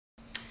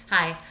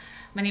Hi,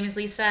 my name is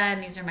Lisa,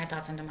 and these are my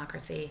thoughts on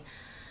democracy.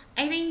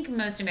 I think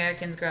most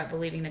Americans grow up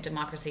believing that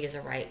democracy is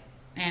a right,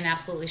 and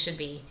absolutely should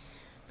be.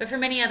 But for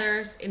many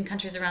others in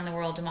countries around the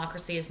world,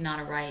 democracy is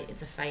not a right,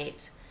 it's a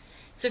fight.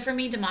 So for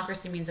me,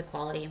 democracy means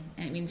equality,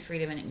 and it means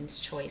freedom, and it means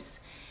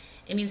choice.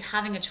 It means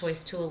having a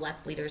choice to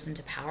elect leaders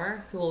into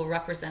power who will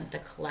represent the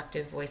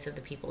collective voice of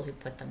the people who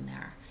put them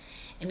there.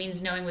 It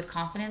means knowing with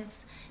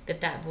confidence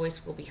that that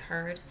voice will be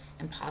heard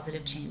and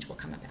positive change will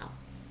come about.